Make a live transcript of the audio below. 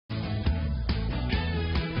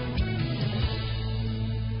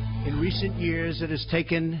recent years, it has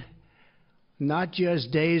taken not just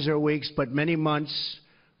days or weeks, but many months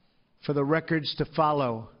for the records to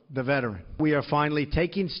follow the veteran. We are finally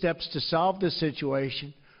taking steps to solve this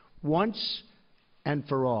situation once and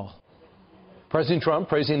for all. President Trump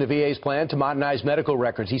praising the VA's plan to modernize medical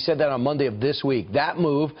records. He said that on Monday of this week. That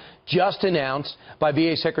move just announced by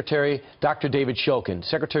VA Secretary Dr. David Shulkin.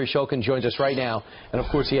 Secretary Shulkin joins us right now, and of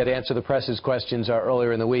course he had to answer the press's questions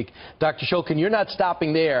earlier in the week. Dr. Shulkin, you're not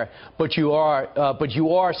stopping there, but you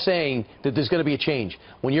are saying that there's going to be a change.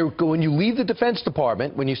 When you leave the Defense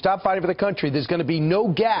Department, when you stop fighting for the country, there's going to be no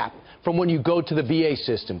gap from when you go to the VA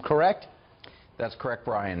system, correct? That's correct,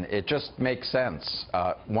 Brian. It just makes sense.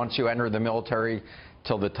 Once you enter the military,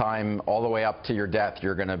 till the time all the way up to your death,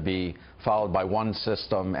 you're going to be followed by one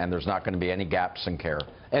system, and there's not going to be any gaps in care.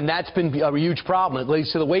 And that's been a huge problem. It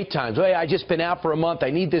leads to the wait times. Hey, I just been out for a month. I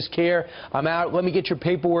need this care. I'm out. Let me get your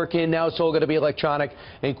paperwork in. Now it's all going to be electronic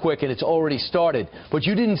and quick, and it's already started. But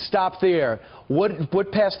you didn't stop there.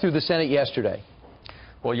 What passed through the Senate yesterday?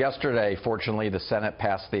 Well, yesterday, fortunately, the Senate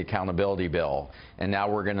passed the accountability bill, and now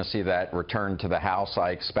we're going to see that return to the House.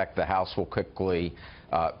 I expect the House will quickly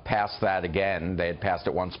pass that again. They had passed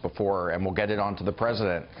it once before, and we'll get it on to the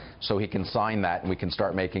President so he can sign that and we can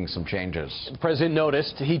start making some changes. The President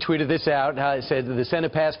noticed. He tweeted this out. He said, the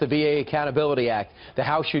Senate passed the VA Accountability Act. The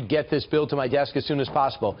House should get this bill to my desk as soon as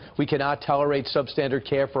possible. We cannot tolerate substandard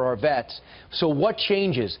care for our vets. So what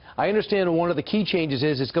changes? I understand one of the key changes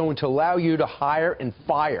is it's going to allow you to hire and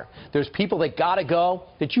fire. There's people that got to go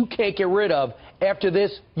that you can't get rid of. After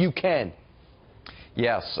this, you can.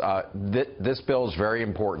 Yes, this bill is very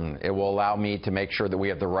important. It will allow me to make sure that we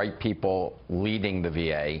have the right people leading the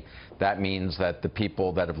VA. That means that the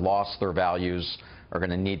people that have lost their values are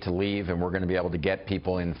going to need to leave, and we're going to be able to get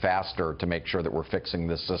people in faster to make sure that we're fixing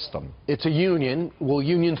this system. It's a union. Will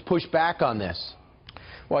unions push back on this?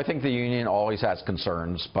 Well, I think the union always has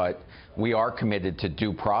concerns, but we are committed to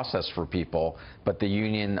due process for people. But the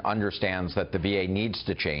union understands that the VA needs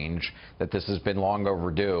to change, that this has been long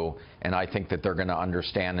overdue, and I think that they're going to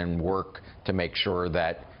understand and work to make sure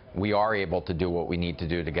that we are able to do what we need to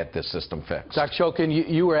do to get this system fixed. Dr. Shulkin,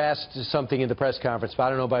 you were asked something in the press conference, but I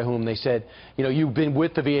don't know by whom. They said, you know, you've been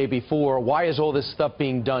with the VA before. Why is all this stuff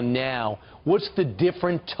being done now? What's the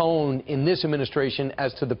different tone in this administration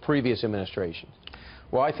as to the previous administration?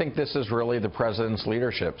 Well, I think this is really the President's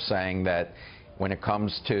leadership saying that when it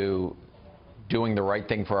comes to doing the right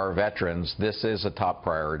thing for our veterans, this is a top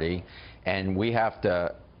priority, and we have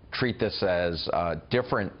to treat this as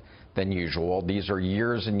different than usual. These are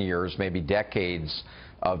years and years, maybe decades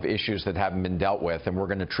of issues that haven't been dealt with, and we're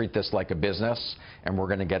going to treat this like a business, and we're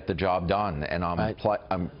going to get the job done, and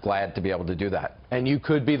I'm glad to be able to do that. And you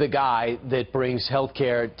could be the guy that brings health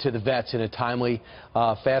care to the vets in a timely,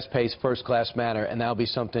 fast-paced, first-class manner, and that'll be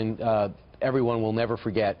something everyone will never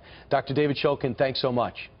forget. Dr. David Shulkin, thanks so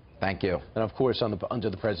much. Thank you. And, of course, under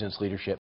the President's leadership.